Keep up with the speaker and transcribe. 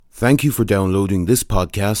Thank you for downloading this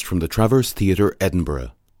podcast from the Traverse Theatre,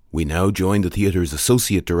 Edinburgh. We now join the theatre's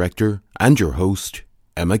Associate Director and your host,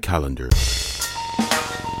 Emma Callender.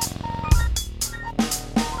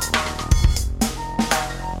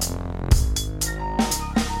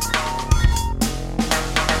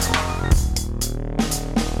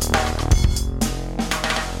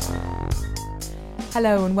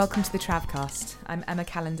 Hello and welcome to the Travcast. I'm Emma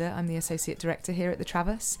Callender, I'm the Associate Director here at the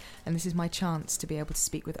Traverse, and this is my chance to be able to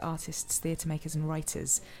speak with artists, theatre makers and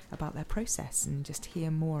writers about their process and just hear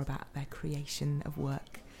more about their creation of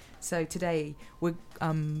work. So today we're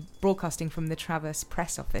broadcasting from the Traverse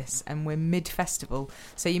press office and we're mid-festival,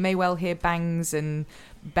 so you may well hear bangs and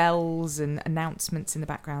bells and announcements in the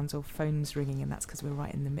background or phones ringing, and that's because we're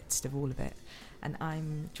right in the midst of all of it. And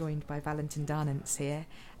I'm joined by Valentin Darnants here,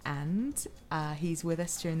 and he's with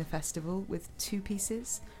us during the festival with two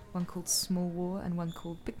pieces, one called Small War and one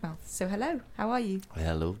called Big Mouth. So hello, how are you?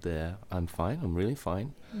 Hello there, I'm fine, I'm really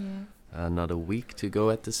fine. Yeah. Another week to go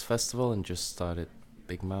at this festival and just started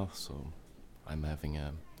Big Mouth, so I'm having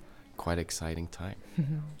a quite exciting time.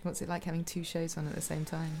 What's it like having two shows on at the same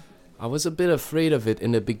time? I was a bit afraid of it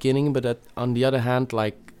in the beginning, but on the other hand,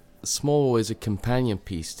 like, Small War is a companion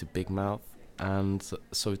piece to Big Mouth. And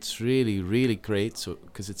so it's really, really great. So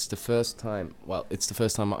because it's the first time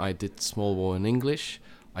I did Small War in English.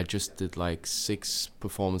 I just did like 6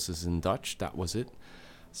 performances in Dutch. That was it.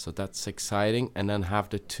 So that's exciting. And then have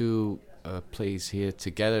the two plays here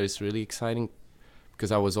together is really exciting,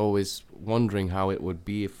 because I was always wondering how it would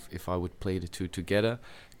be if I would play the two together,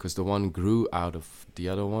 because the one grew out of the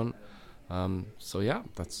other one. So yeah,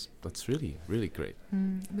 that's really, really great.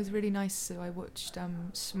 It was really nice. So I watched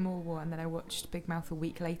Small War and then I watched Big Mouth a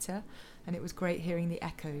week later, and it was great hearing the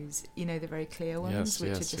echoes, you know, the very clear ones,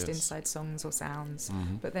 which are just inside songs or sounds,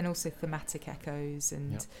 but then also thematic echoes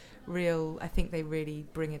and real, I think they really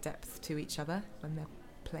bring a depth to each other when they're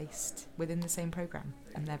placed within the same programme,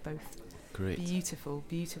 and they're both great, beautiful,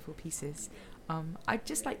 beautiful pieces. I'd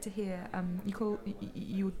just like to hear,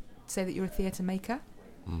 you say that you're a theatre maker.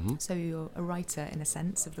 Mm-hmm. So you're a writer in a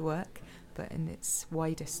sense of the work, but in its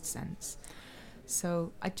widest sense.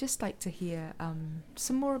 So I'd just like to hear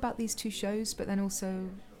some more about these two shows, but then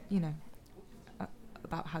also, you know,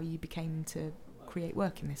 about how you became to create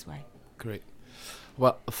work in this way. Great.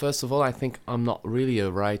 Well, first of all, I think I'm not really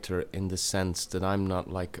a writer in the sense that I'm not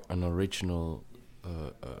like an original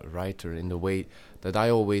writer, in the way that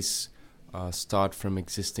I always start from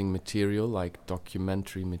existing material, like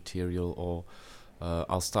documentary material, or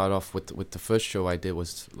I'll start off with the first show I did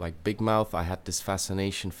was like Big Mouth. I had this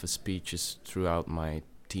fascination for speeches throughout my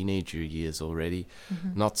teenager years already.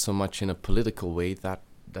 Not so much in a political way that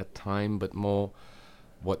time, but more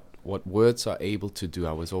what words are able to do.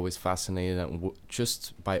 I was always fascinated, and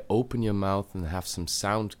just by open your mouth and have some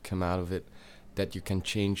sound come out of it, that you can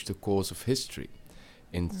change the course of history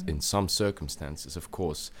in some circumstances, of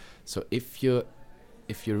course. So if you're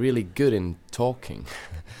really good in talking,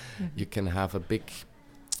 you can have a big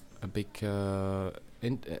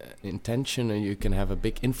intention, and you can have a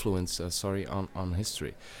big influence, on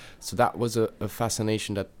history. So that was a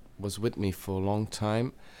fascination that was with me for a long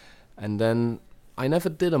time. And then I never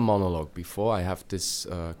did a monologue before. I have this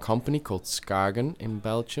company called Skagen in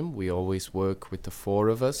Belgium. We always work with the 4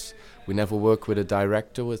 of us. We never work with a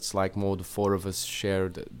director. It's like more the 4 of us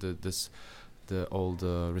share all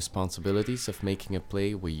the responsibilities of making a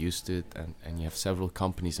play. We're used to it, and you have several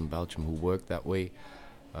companies in Belgium who work that way,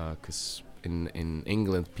 because in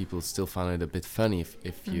England people still find it a bit funny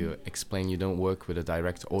if you explain you don't work with a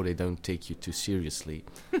director, or they don't take you too seriously.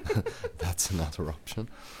 That's another option.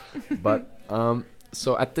 But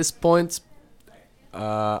so at this point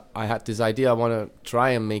I had this idea. I want to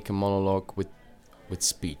try and make a monologue with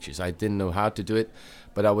speeches. I didn't know how to do it,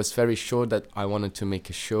 but I was very sure that I wanted to make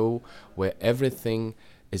a show where everything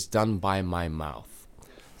is done by my mouth.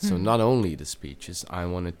 So not only the speeches, I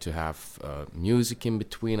wanted to have music in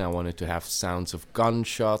between. I wanted to have sounds of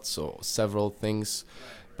gunshots or several things,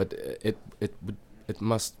 but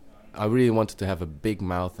I really wanted to have a big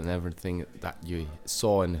mouth, and everything that you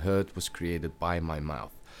saw and heard was created by my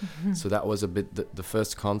mouth. So that was a bit the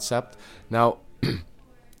first concept. Now,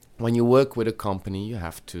 when you work with a company, you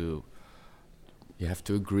have to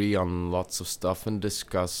agree on lots of stuff and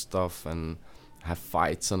discuss stuff and have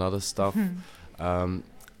fights and other stuff.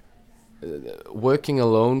 Working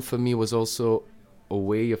alone for me was also a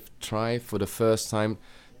way of trying for the first time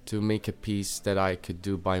to make a piece that I could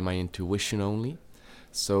do by my intuition only.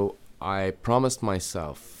 So I promised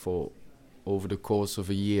myself for over the course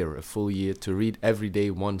of a full year, to read every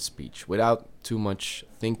day one speech without too much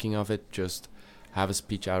thinking of it. Just have a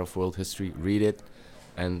speech out of world history, read it,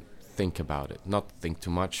 and think about it, not think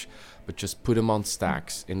too much, but just put them on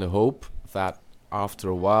stacks in the hope that after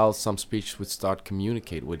a while some speeches would start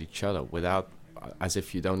communicate with each other without, as if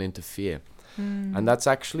you don't interfere. And that's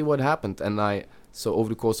actually what happened. And so over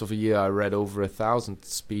the course of a year, I read over 1,000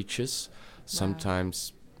 speeches,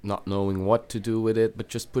 sometimes not knowing what to do with it, but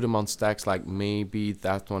just put them on stacks, like maybe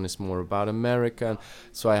that one is more about America. And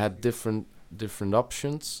so I had different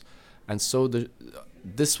options. And so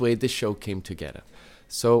this way, this show came together.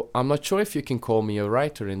 So I'm not sure if you can call me a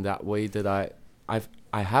writer in that way, that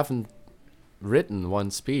I haven't written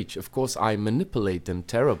one speech. Of course, I manipulate them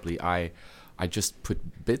terribly. I just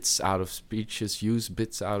put bits out of speeches, use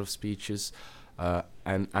bits out of speeches,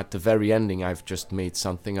 and at the very ending, I've just made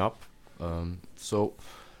something up. You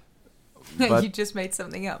just made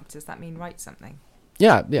something up. Does that mean write something?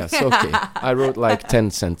 Yeah, so okay. I wrote like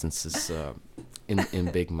 10 sentences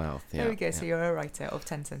in Big Mouth. Yeah, there we go. So you're a writer of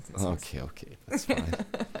 10 sentences. Okay, that's fine.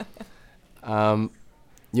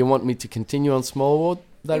 You want me to continue on Small War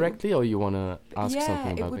directly, or you want to ask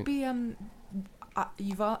something about it? Yeah, it would be...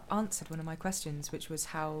 you've answered one of my questions, which was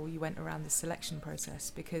how you went around the selection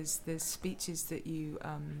process, because the speeches that you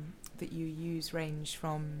use range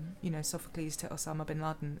from, Sophocles to Osama bin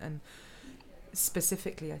Laden, and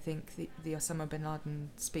specifically, I think the Osama bin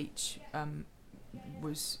Laden speech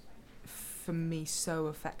was, for me, so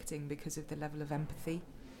affecting because of the level of empathy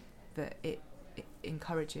that it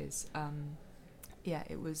encourages.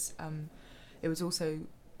 It was also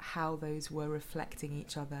how those were reflecting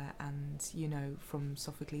each other, and from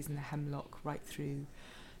Sophocles and the Hemlock right through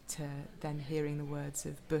to then hearing the words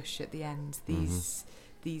of Bush at the end.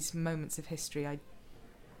 These moments of history,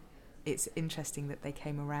 it's interesting that they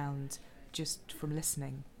came around just from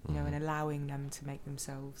listening, and allowing them to make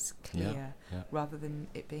themselves clear, rather than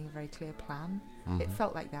it being a very clear plan. It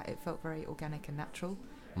felt like that. It felt very organic and natural,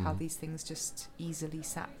 how these things just easily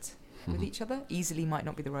sat with each other. Easily might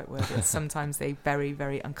not be the right word, but sometimes they very,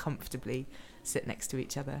 very uncomfortably sit next to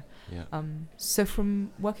each other. So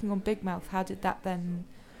from working on Big Mouth, how did that then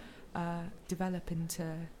develop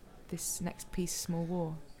into this next piece, Small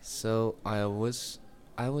War? So I was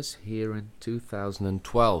here in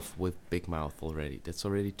 2012 with Big Mouth already. That's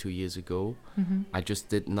already 2 years ago. I just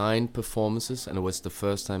did 9 performances, and it was the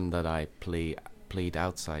first time that I played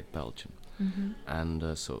outside Belgium.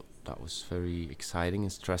 And so that was very exciting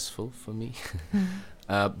and stressful for me.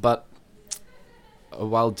 But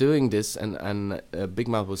while doing this, and Big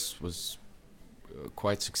Mouth was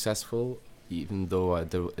quite successful, even though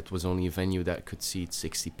it was only a venue that could seat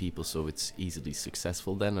 60 people, so it's easily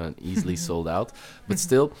successful then and easily sold out. But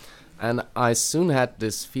still, and I soon had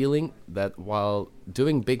this feeling that while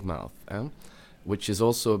doing Big Mouth, which is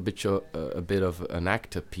also a bit of an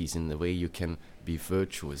actor piece in the way you can be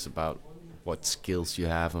virtuous about what skills you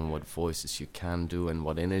have and what voices you can do and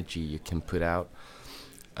what energy you can put out.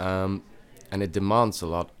 And it demands a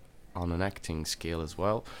lot on an acting scale as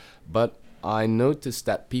well. But I noticed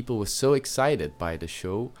that people were so excited by the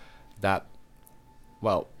show that,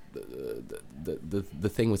 well, the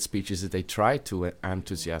thing with speeches is they try to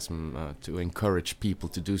enthusiasm, to encourage people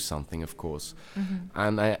to do something, of course.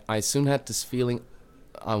 And I soon had this feeling,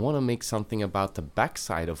 I want to make something about the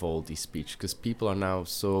backside of all these speeches, because people are now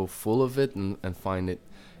so full of it and find it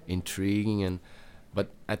intriguing. But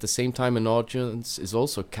at the same time, an audience is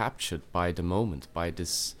also captured by the moment, by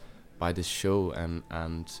this show,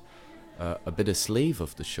 and a bit a slave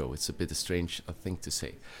of the show. It's a bit a strange thing to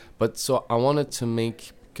say. But so I wanted to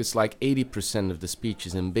make, because like 80% of the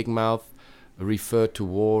speeches in Big Mouth refer to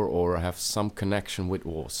war or have some connection with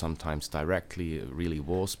war, sometimes directly, really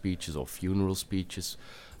war speeches or funeral speeches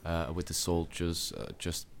with the soldiers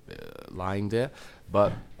just lying there.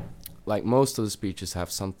 But like most of the speeches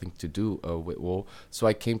have something to do with war. So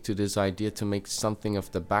I came to this idea to make something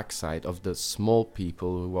of the backside of the small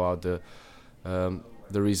people who are the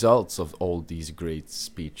results of all these great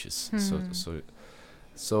speeches.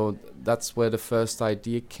 So that's where the first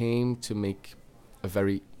idea came, to make a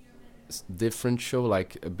very different show.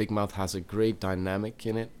 Like Big Mouth has a great dynamic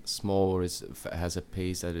in it. Small War has a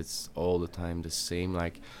pace that it's all the time the same.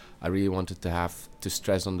 Like I really wanted to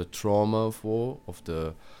stress on the trauma of war, of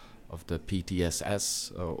the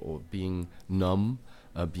PTSS, or being numb,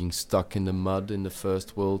 being stuck in the mud in the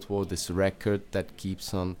First World War. This record that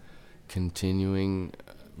keeps on continuing.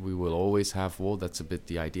 We will always have war. That's a bit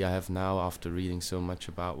the idea I have now after reading so much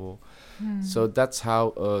about war. So that's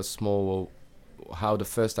how Small War, how the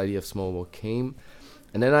first idea of Small War came.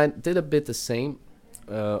 And then I did a bit the same.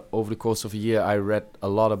 Over the course of a year, I read a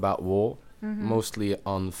lot about war, mostly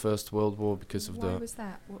on the First World War because of Why was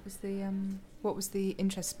that? What was the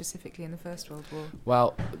interest specifically in the First World War?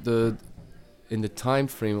 Well, in the time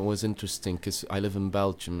frame, it was interesting because I live in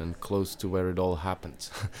Belgium and close to where it all happened.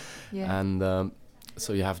 Yeah. And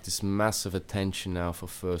so you have this massive attention now for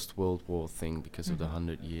First World War thing because of the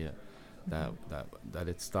 100-year that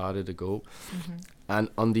it started ago. And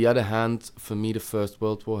on the other hand, for me, the First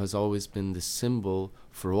World War has always been the symbol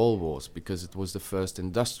for all wars because it was the first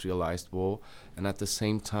industrialized war, and at the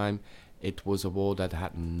same time, it was a war that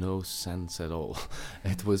had no sense at all.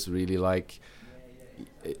 It was really like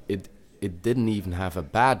it didn't even have a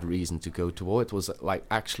bad reason to go to war. It was like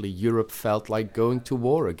actually Europe felt like going to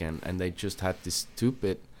war again, and they just had this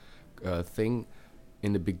stupid thing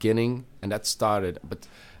in the beginning, and that started. But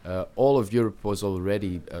all of Europe was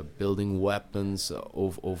already building weapons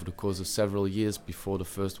over the course of several years before the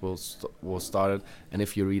First World War started. And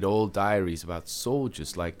if you read old diaries about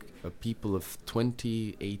soldiers, like people of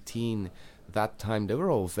 2018, that time, they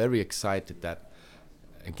were all very excited that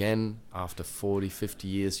again, after 40, 50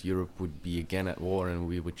 years, Europe would be again at war, and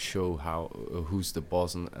we would show how who's the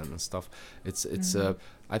boss and stuff. It's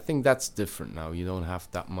I think that's different now. You don't have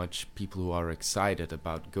that much people who are excited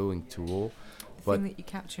about going to war. The thing that you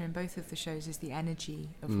capture in both of the shows is the energy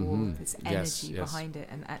of war. There's energy behind it,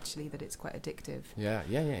 and actually that it's quite addictive. Yeah.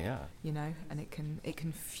 You know, and it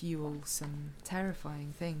can fuel some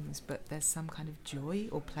terrifying things, but there's some kind of joy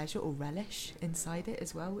or pleasure or relish inside it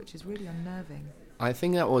as well, which is really unnerving. I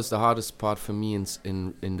think that was the hardest part for me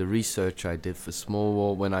in the research I did for Small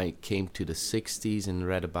War when I came to the 60s and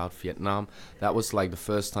read about Vietnam. That was like the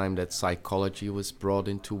first time that psychology was brought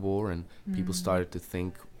into war, and people started to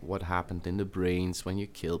think what happened in the brains when you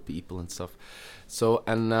kill people and stuff. So,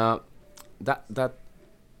 and that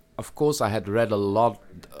of course I had read a lot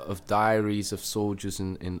of diaries of soldiers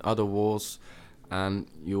in other wars, and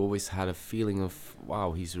you always had a feeling of,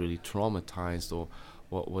 wow, he's really traumatized, or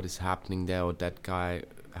what is happening there, or that guy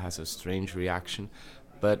has a strange reaction.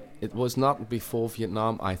 But it was not before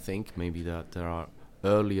Vietnam, I think. Maybe that there are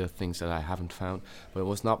earlier things that I haven't found, but it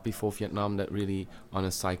was not before Vietnam that really, on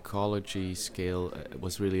a psychology scale,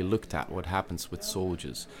 was really looked at what happens with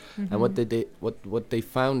soldiers. And what they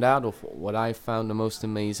found out, of what I found the most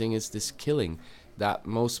amazing, is this killing. That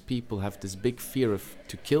most people have this big fear of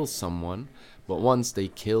to kill someone, but once they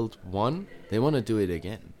killed one, they want to do it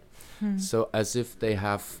again. So as if they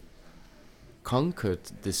have conquered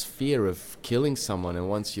this fear of killing someone, and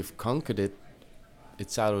once you've conquered it,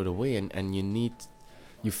 it's out of the way, and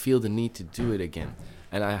you feel the need to do it again.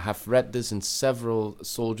 And I have read this in several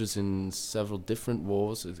soldiers in several different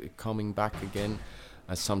wars, coming back again.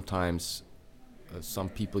 Sometimes some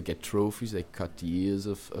people get trophies, they cut the ears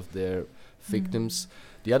of their victims.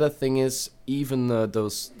 The other thing is, even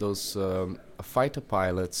those fighter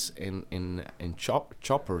pilots in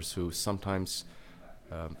choppers who sometimes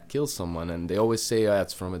kill someone, and they always say,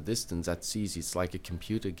 it's from a distance, that's easy, it's like a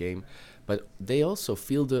computer game. But they also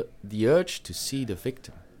feel the urge to see the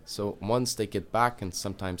victim. So once they get back, and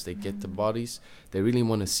sometimes they get the bodies, they really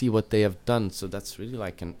want to see what they have done. So that's really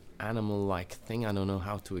like an animal-like thing. I don't know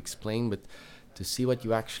how to explain, but to see what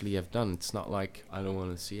you actually have done, it's not like I don't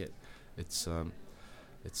want to see it. It's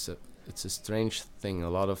a strange thing. A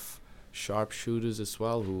lot of sharpshooters as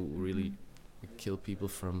well, who really kill people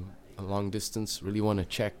from a long distance, really want to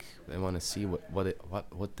check. They want to see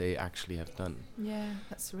what they actually have done. Yeah,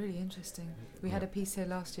 that's really interesting. We had a piece here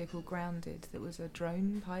last year called Grounded that was a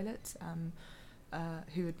drone pilot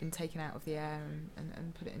who had been taken out of the air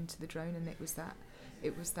and put it into the drone, and it was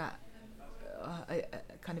that a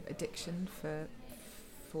kind of addiction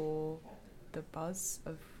for the buzz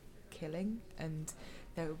of killing, and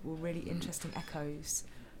there were really interesting echoes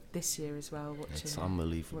this year as well, It's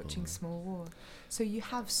unbelievable. watching Small War. So you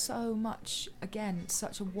have so much, again,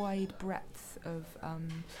 such a wide breadth of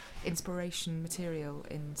inspiration material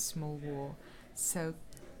in Small War. So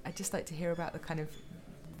I'd just like to hear about the kind of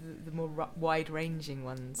the more wide-ranging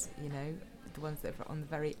ones, you know, the ones that are on the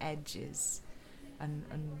very edges, and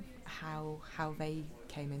how they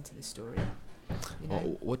came into the story. You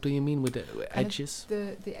know? What do you mean with the edges?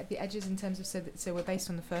 The edges in terms of, so we're based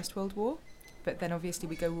on the First World War, but then obviously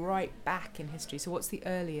we go right back in history. So what's the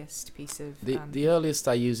earliest piece of... The earliest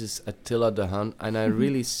I use is Attila the Hun, and I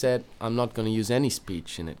really said I'm not going to use any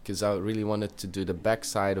speech in it, because I really wanted to do the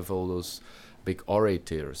backside of all those big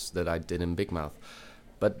orators that I did in Big Mouth.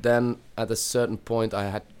 But then at a certain point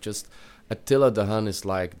I had just... Attila the Hun is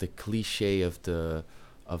like the cliche of the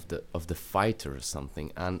fighter or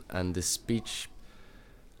something, and the speech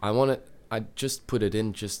I just put it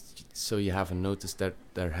in just so you haven't noticed that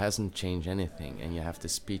there hasn't changed anything, and you have the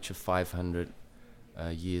speech of 500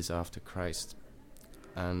 years after Christ,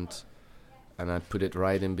 and I put it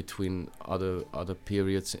right in between other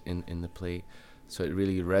periods in the play. so it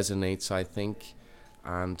really resonates, I think.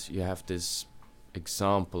 And you have this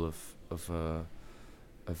example of a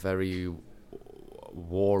very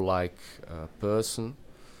warlike person,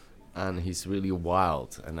 and he's really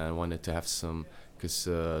wild. And I wanted to have some, because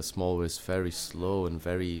Smallwood is very slow and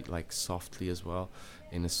very like softly as well,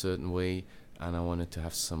 in a certain way. And I wanted to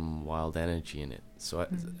have some wild energy in it. So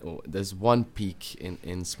there's one peak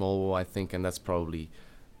in Smallwood, I think, and that's probably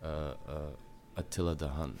Attila the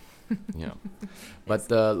Hun. Yeah, but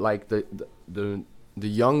like the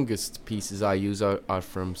youngest pieces I use are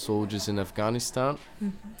from soldiers in Afghanistan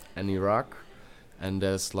and Iraq, and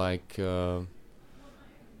there's like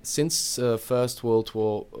since First World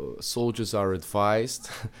War, soldiers are advised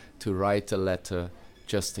to write a letter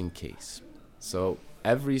just in case. So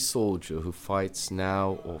every soldier who fights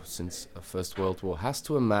now or since First World War has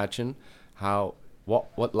to imagine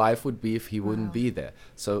what life would be if he wouldn't be there.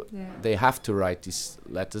 So they have to write these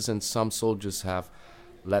letters, and some soldiers have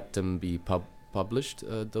let them be published,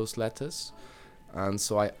 those letters. And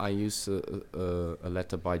so I use a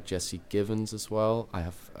letter by Jesse Givens as well.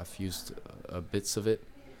 I've used bits of it.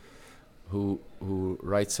 Who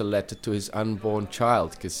writes a letter to his unborn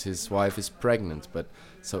child because his wife is pregnant,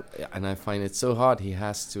 and I find it so hard. He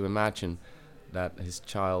has to imagine that his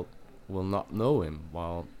child will not know him,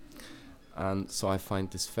 and so I find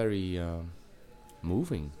this very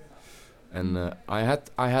moving. And I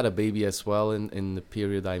had a baby as well in the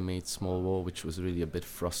period I made Smallwood, which was really a bit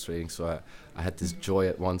frustrating. So I had this joy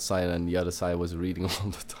at one side, and the other side I was reading all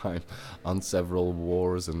the time on several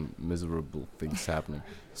wars and miserable things happening.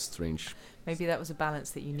 Strange. Maybe that was a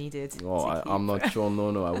balance that you needed. Oh, I'm not sure.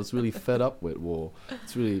 No. I was really fed up with war.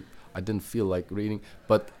 I didn't feel like reading.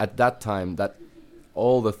 But at that time, that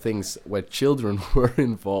all the things where children were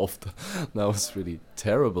involved, that was really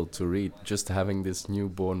terrible to read. Just having this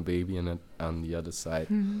newborn baby and on the other side.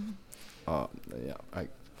 That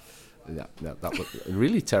was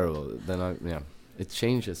really terrible. Then it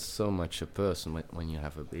changes so much a person when you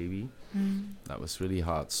have a baby. That was really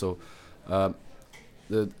hard. So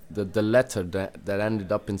the letter that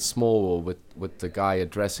ended up in Smallwood with the guy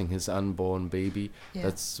addressing his unborn baby,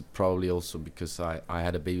 that's probably also because I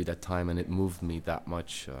had a baby that time, and it moved me that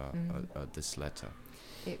much, this letter.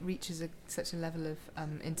 It reaches such a level of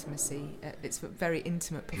intimacy. It's a very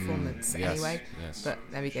intimate performance anyway. Yes. But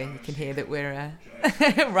there we go. You can hear that we're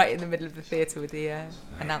right in the middle of the theatre with the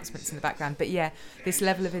announcements in the background. But yeah, this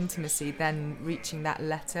level of intimacy, then reaching that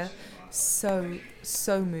letter, so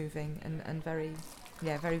moving and very,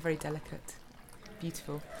 very, very delicate.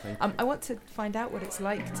 Beautiful. I want to find out what it's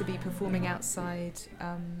like to be performing outside,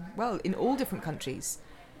 in all different countries.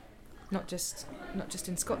 Not just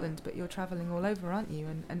in Scotland, but you're travelling all over, aren't you?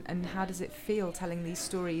 And how does it feel telling these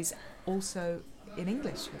stories also in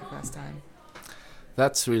English for the first time?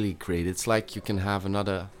 That's really great. It's like you can have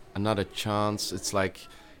another chance. It's like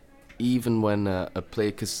even when a play,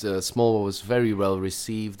 because Smallwood was very well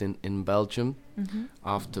received in Belgium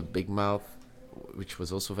after Big Mouth, which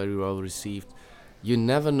was also very well received. You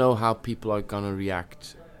never know how people are gonna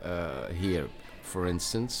react here, for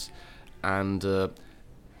instance, and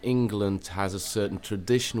England has a certain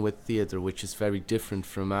tradition with theatre which is very different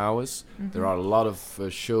from ours. There are a lot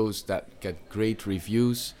of shows that get great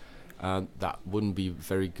reviews that wouldn't be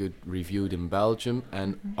very good reviewed in Belgium,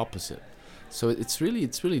 and opposite. So it's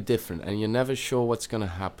really different, and you're never sure what's going to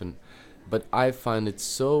happen. But I find it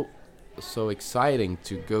so exciting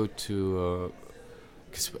to go to,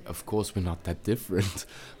 because of course we're not that different,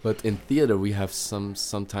 but in theatre we have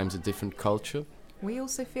sometimes a different culture. We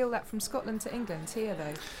also feel that from Scotland to England here,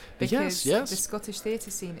 though, because yes. the Scottish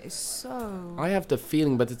theatre scene is so... I have the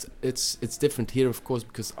feeling, but it's different here, of course,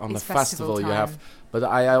 because on it's the festival you have... But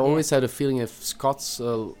I always had a feeling if Scots,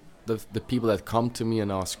 the people that come to me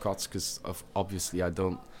and are Scots, because obviously I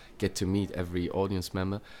don't get to meet every audience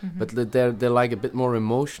member, but they're like a bit more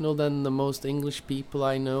emotional than the most English people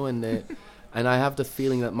I know, and and I have the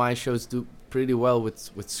feeling that my shows do pretty well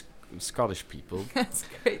with Scottish people. That's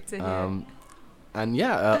great to hear. And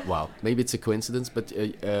maybe it's a coincidence, but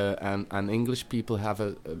and English people have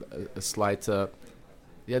a slight,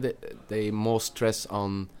 they more stress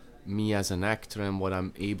on me as an actor and what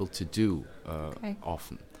I'm able to do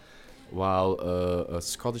often, while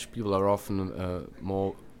Scottish people are often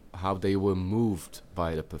more how they were moved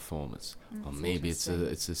by the performance. Or maybe it's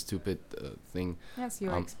a stupid thing. That's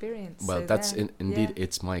your experience. Well, so that's indeed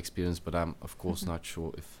it's my experience, but I'm of course not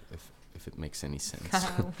sure if it makes any sense.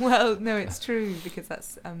 Well, no, it's true, because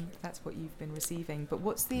that's what you've been receiving. But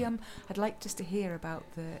what's the I'd like just to hear about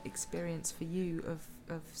the experience for you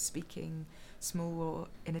of speaking Smallwood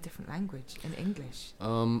in a different language, in English.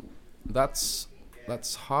 That's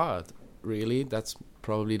hard. really. That's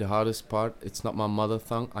probably the hardest part. It's not my mother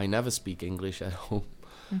tongue. I never speak English at home.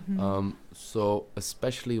 So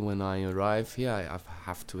especially when I arrive here, I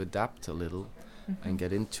have to adapt a little and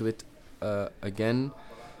get into it again.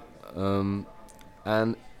 And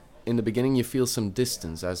in the beginning, you feel some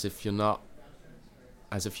distance, as if you're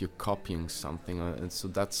copying something, and so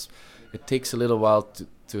it takes a little while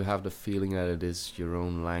to have the feeling that it is your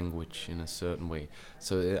own language in a certain way.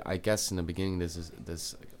 So I guess in the beginning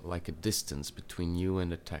there's like a distance between you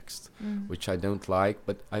and the text, which I don't like.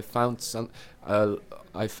 But I found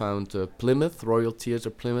Plymouth, Royal Theatre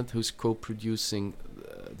Plymouth, who's co-producing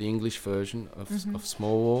the English version of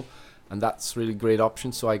Small War. And that's really great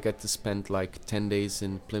option. So I get to spend like 10 days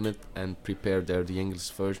in Plymouth and prepare there the English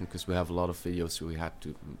version, because we have a lot of videos, so we had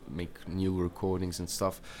to make new recordings and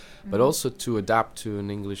stuff. But also to adapt to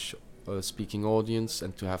an English speaking audience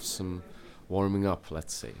and to have some warming up,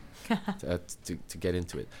 let's say, to get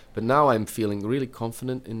into it. But now I'm feeling really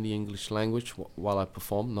confident in the English language while I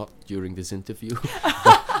perform, not during this interview.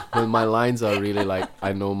 When my lines are really like,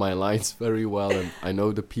 I know my lines very well, and I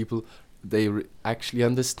know the people, they actually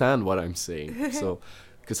understand what I'm saying. So,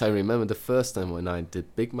 because I remember the first time when I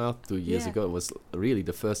did Big Mouth 2 years ago, it was really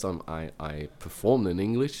the first time I performed in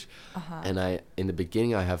English. And in the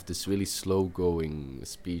beginning, I have this really slow-going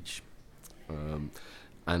speech,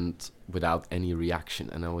 and without any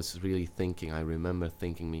reaction. And I was really thinking, I remember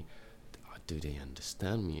thinking do they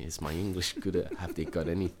understand me? Is my English good? Have they got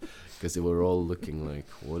any? Because they were all looking like,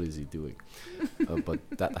 what is he doing? But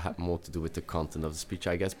that had more to do with the content of the speech,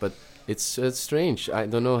 I guess. But it's strange. I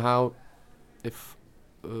don't know how it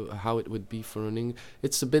would be for an English.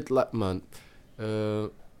 It's a bit like,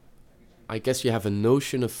 I guess you have a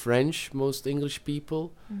notion of French, most English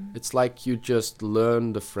people. It's like you just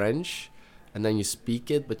learn the French and then you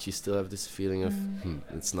speak it, but you still have this feeling of,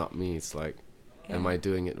 it's not me. It's like, am I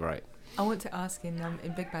doing it right? I want to ask, in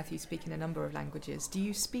Big Mouth you speak in a number of languages. Do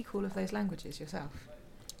you speak all of those languages yourself?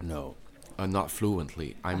 No, not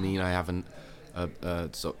fluently. I mean, I haven't.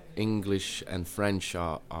 So English and French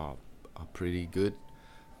are pretty good,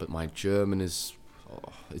 but my German is,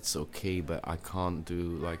 it's okay. But I can't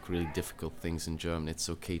do like really difficult things in German. It's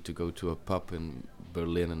okay to go to a pub in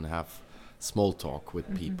Berlin and have small talk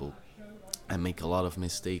with people. I make a lot of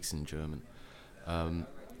mistakes in German.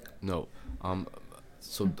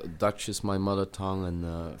 So Dutch is my mother tongue,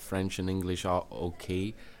 and French and English are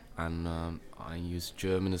okay, and I use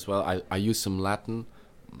German as well. I use some Latin.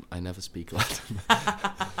 I never speak Latin.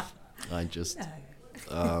 I just,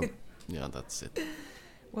 that's it.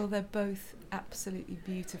 Well, they're both absolutely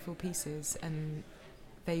beautiful pieces, and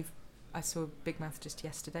I saw Big Mouth just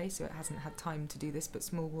yesterday, so it hasn't had time to do this, but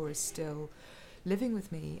Small War is still living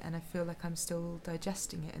with me, and I feel like I'm still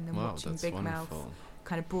digesting it, and then watching Big Mouth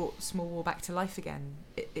kind of brought Small War back to life again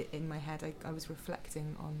in my head. I was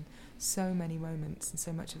reflecting on so many moments and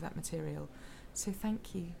so much of that material. So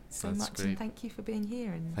thank you so much, great. And thank you for being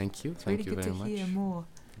here. And thank you. It's really good to hear more.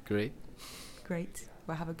 Great.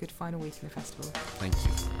 Well, have a good final week in the festival. Thank you.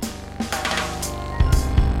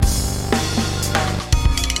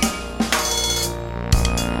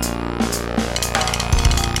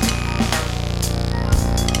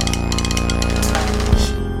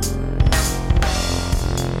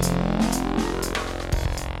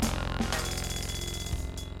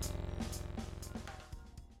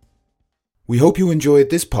 We hope you enjoyed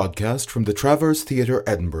this podcast from the Travers Theatre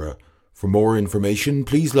Edinburgh. For more information,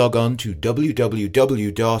 please log on to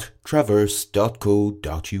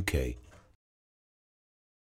www.traverse.co.uk.